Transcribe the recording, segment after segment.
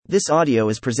This audio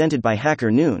is presented by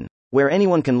Hacker Noon, where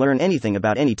anyone can learn anything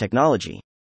about any technology.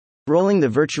 Rolling the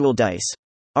virtual dice.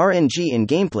 RNG in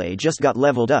gameplay just got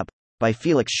leveled up, by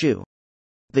Felix Shu.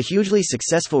 The hugely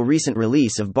successful recent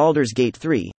release of Baldur's Gate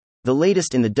 3, the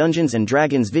latest in the Dungeons &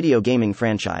 Dragons video gaming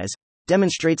franchise,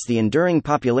 demonstrates the enduring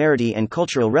popularity and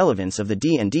cultural relevance of the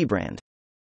D&D brand.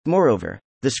 Moreover,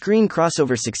 the screen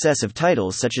crossover success of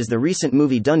titles such as the recent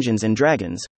movie Dungeons &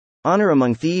 Dragons, Honor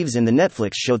Among Thieves and the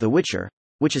Netflix show The Witcher,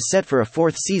 which is set for a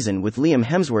fourth season with Liam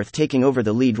Hemsworth taking over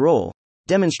the lead role,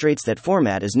 demonstrates that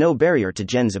format is no barrier to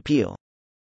Gen's appeal.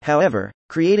 However,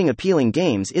 creating appealing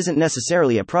games isn't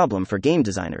necessarily a problem for game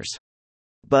designers.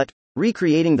 But,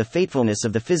 recreating the faithfulness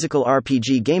of the physical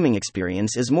RPG gaming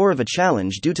experience is more of a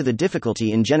challenge due to the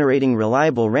difficulty in generating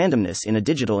reliable randomness in a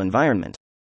digital environment.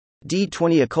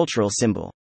 D20, a cultural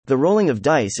symbol. The rolling of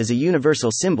dice is a universal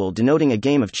symbol denoting a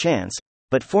game of chance,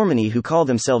 but for many who call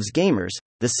themselves gamers,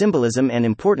 the symbolism and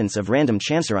importance of random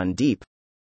chance run deep.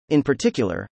 In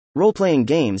particular, role-playing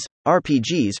games,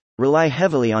 RPGs, rely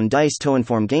heavily on dice to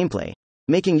inform gameplay,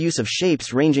 making use of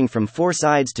shapes ranging from 4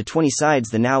 sides to 20 sides.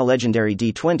 The now legendary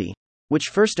D20, which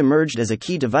first emerged as a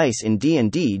key device in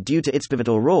D&D due to its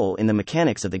pivotal role in the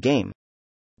mechanics of the game.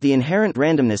 The inherent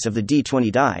randomness of the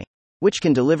D20 die, which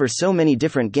can deliver so many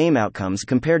different game outcomes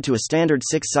compared to a standard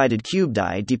 6-sided cube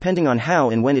die depending on how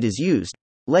and when it is used,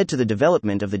 led to the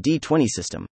development of the D20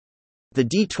 system. The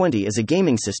D20 is a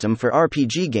gaming system for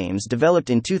RPG games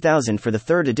developed in 2000 for the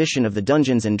third edition of the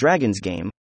Dungeons & Dragons game,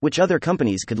 which other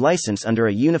companies could license under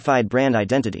a unified brand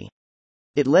identity.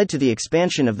 It led to the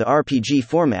expansion of the RPG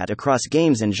format across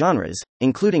games and genres,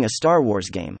 including a Star Wars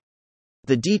game.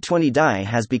 The D20 die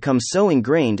has become so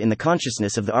ingrained in the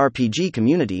consciousness of the RPG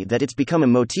community that it's become a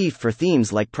motif for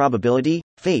themes like probability,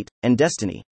 fate, and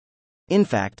destiny. In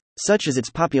fact, such is its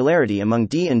popularity among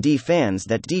D&D fans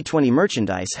that D20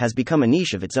 merchandise has become a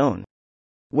niche of its own.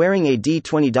 Wearing a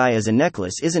D20 die as a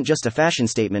necklace isn't just a fashion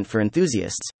statement for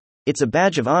enthusiasts, it's a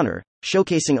badge of honor,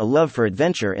 showcasing a love for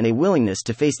adventure and a willingness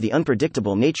to face the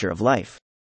unpredictable nature of life.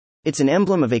 It's an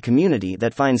emblem of a community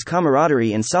that finds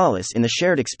camaraderie and solace in the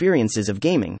shared experiences of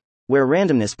gaming, where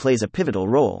randomness plays a pivotal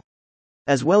role.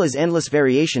 As well as endless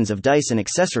variations of dice and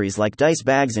accessories like dice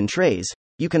bags and trays,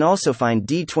 you can also find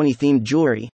D20-themed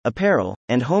jewelry, apparel,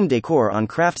 and home decor on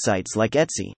craft sites like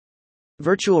Etsy.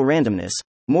 Virtual randomness,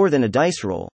 more than a dice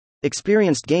roll.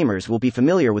 Experienced gamers will be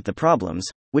familiar with the problems,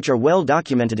 which are well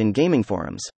documented in gaming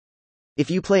forums.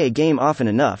 If you play a game often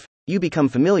enough, you become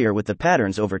familiar with the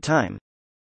patterns over time.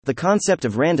 The concept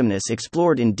of randomness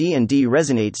explored in D&D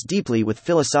resonates deeply with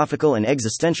philosophical and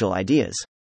existential ideas.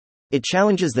 It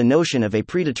challenges the notion of a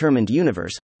predetermined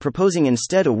universe, proposing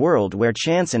instead a world where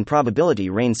chance and probability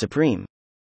reign supreme.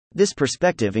 This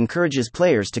perspective encourages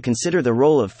players to consider the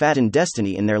role of fate and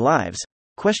destiny in their lives,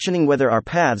 questioning whether our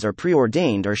paths are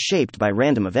preordained or shaped by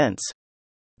random events.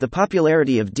 The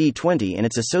popularity of D20 and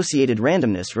its associated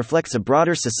randomness reflects a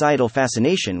broader societal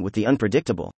fascination with the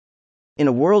unpredictable. In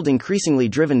a world increasingly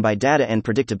driven by data and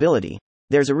predictability,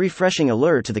 there's a refreshing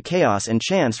allure to the chaos and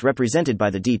chance represented by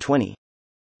the D20.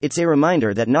 It's a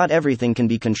reminder that not everything can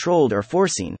be controlled or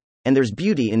foreseen, and there's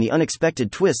beauty in the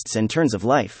unexpected twists and turns of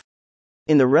life.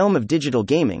 In the realm of digital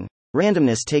gaming,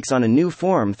 randomness takes on a new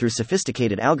form through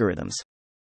sophisticated algorithms.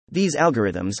 These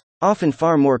algorithms, often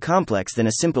far more complex than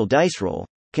a simple dice roll,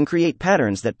 can create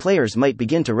patterns that players might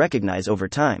begin to recognize over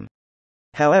time.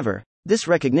 However, this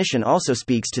recognition also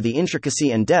speaks to the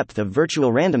intricacy and depth of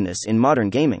virtual randomness in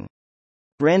modern gaming.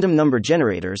 Random number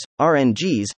generators,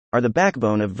 RNGs, are the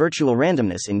backbone of virtual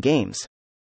randomness in games.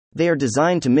 They are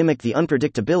designed to mimic the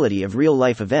unpredictability of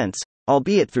real-life events,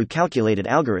 albeit through calculated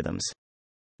algorithms.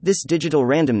 This digital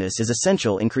randomness is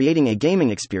essential in creating a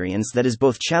gaming experience that is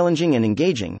both challenging and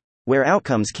engaging, where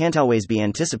outcomes can't always be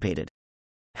anticipated.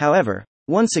 However,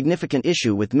 one significant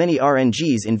issue with many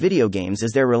RNGs in video games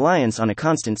is their reliance on a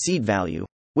constant seed value,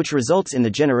 which results in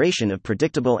the generation of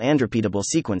predictable and repeatable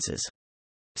sequences.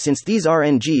 Since these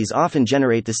RNGs often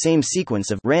generate the same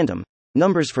sequence of random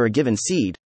numbers for a given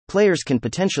seed, players can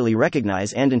potentially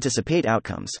recognize and anticipate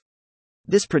outcomes.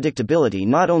 This predictability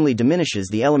not only diminishes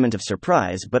the element of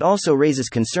surprise but also raises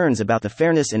concerns about the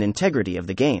fairness and integrity of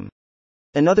the game.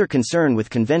 Another concern with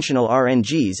conventional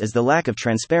RNGs is the lack of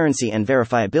transparency and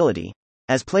verifiability,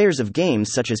 as players of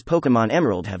games such as Pokémon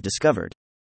Emerald have discovered.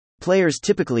 Players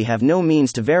typically have no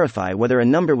means to verify whether a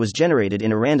number was generated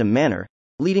in a random manner,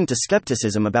 leading to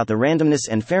skepticism about the randomness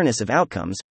and fairness of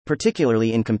outcomes,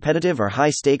 particularly in competitive or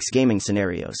high-stakes gaming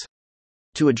scenarios.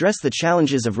 To address the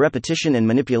challenges of repetition and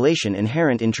manipulation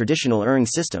inherent in traditional ERNG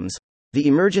systems, the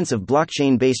emergence of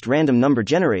blockchain-based random number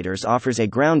generators offers a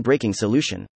groundbreaking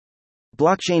solution.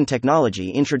 blockchain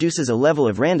technology introduces a level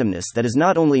of randomness that is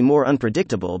not only more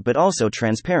unpredictable but also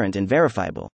transparent and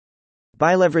verifiable.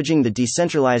 By leveraging the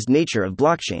decentralized nature of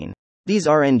blockchain, these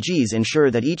RNGs ensure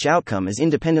that each outcome is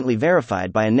independently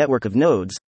verified by a network of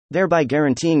nodes, thereby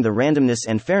guaranteeing the randomness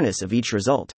and fairness of each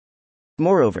result.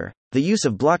 Moreover, the use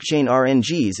of blockchain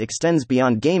RNGs extends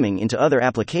beyond gaming into other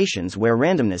applications where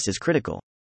randomness is critical.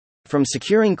 From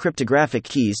securing cryptographic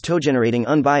keys to generating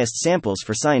unbiased samples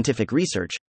for scientific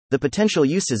research, the potential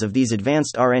uses of these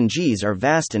advanced RNGs are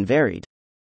vast and varied.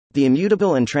 The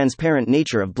immutable and transparent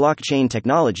nature of blockchain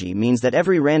technology means that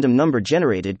every random number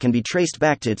generated can be traced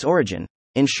back to its origin,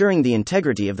 ensuring the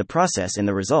integrity of the process and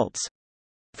the results.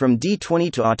 From D20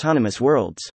 to autonomous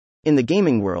worlds. In the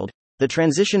gaming world, the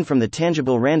transition from the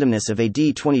tangible randomness of a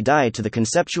D20 die to the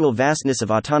conceptual vastness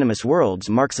of autonomous worlds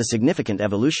marks a significant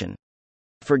evolution.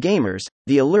 For gamers,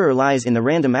 the allure lies in the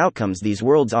random outcomes these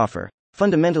worlds offer,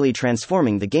 fundamentally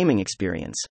transforming the gaming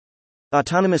experience.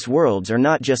 Autonomous worlds are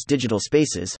not just digital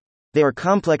spaces, they are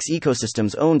complex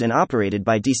ecosystems owned and operated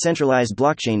by decentralized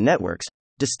blockchain networks,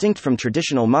 distinct from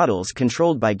traditional models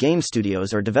controlled by game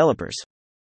studios or developers.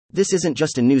 This isn't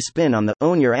just a new spin on the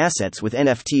own your assets with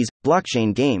NFTs,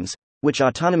 blockchain games, which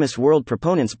autonomous world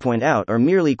proponents point out are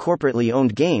merely corporately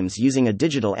owned games using a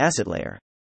digital asset layer.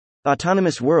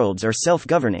 Autonomous worlds are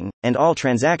self-governing, and all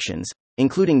transactions,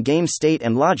 including game state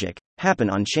and logic, happen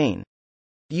on-chain.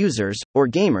 Users, or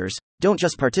gamers, don't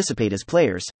just participate as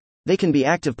players, they can be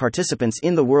active participants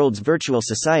in the world's virtual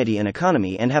society and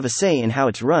economy and have a say in how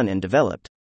it's run and developed.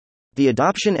 The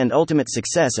adoption and ultimate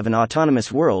success of an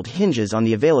autonomous world hinges on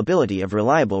the availability of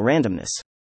reliable randomness.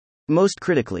 Most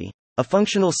critically, a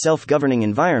functional self-governing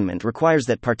environment requires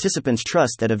that participants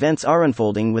trust that events are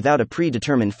unfolding without a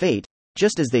predetermined fate,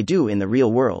 just as they do in the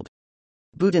real world.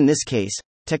 But in this case,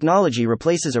 technology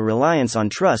replaces a reliance on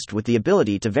trust with the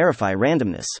ability to verify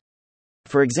randomness.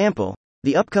 For example,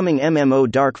 the upcoming MMO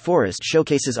Dark Forest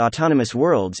showcases autonomous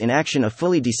worlds in action, a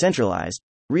fully decentralized,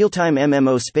 real-time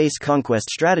MMO space conquest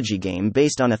strategy game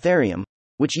based on Ethereum,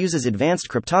 which uses advanced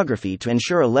cryptography to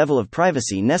ensure a level of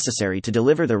privacy necessary to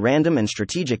deliver the random and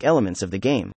strategic elements of the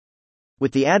game.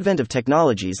 With the advent of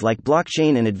technologies like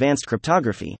blockchain and advanced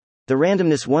cryptography, the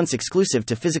randomness once exclusive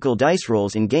to physical dice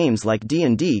rolls in games like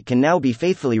D&D can now be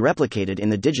faithfully replicated in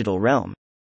the digital realm.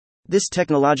 This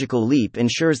technological leap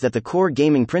ensures that the core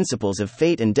gaming principles of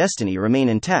fate and destiny remain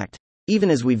intact, even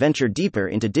as we venture deeper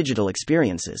into digital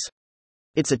experiences.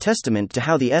 It's a testament to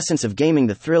how the essence of gaming,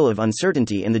 the thrill of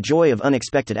uncertainty and the joy of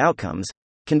unexpected outcomes,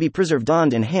 can be preserved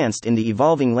and enhanced in the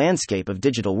evolving landscape of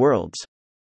digital worlds.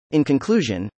 In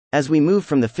conclusion, as we move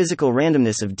from the physical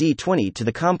randomness of D20 to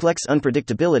the complex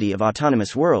unpredictability of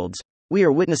autonomous worlds, we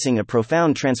are witnessing a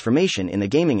profound transformation in the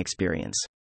gaming experience.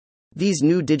 These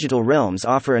new digital realms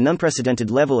offer an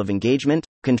unprecedented level of engagement,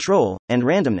 control, and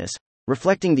randomness,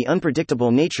 reflecting the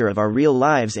unpredictable nature of our real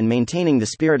lives and maintaining the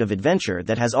spirit of adventure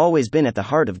that has always been at the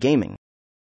heart of gaming.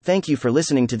 Thank you for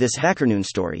listening to this HackerNoon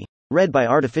story, read by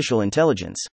Artificial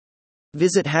Intelligence.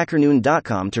 Visit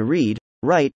hackernoon.com to read,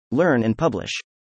 write, learn, and publish.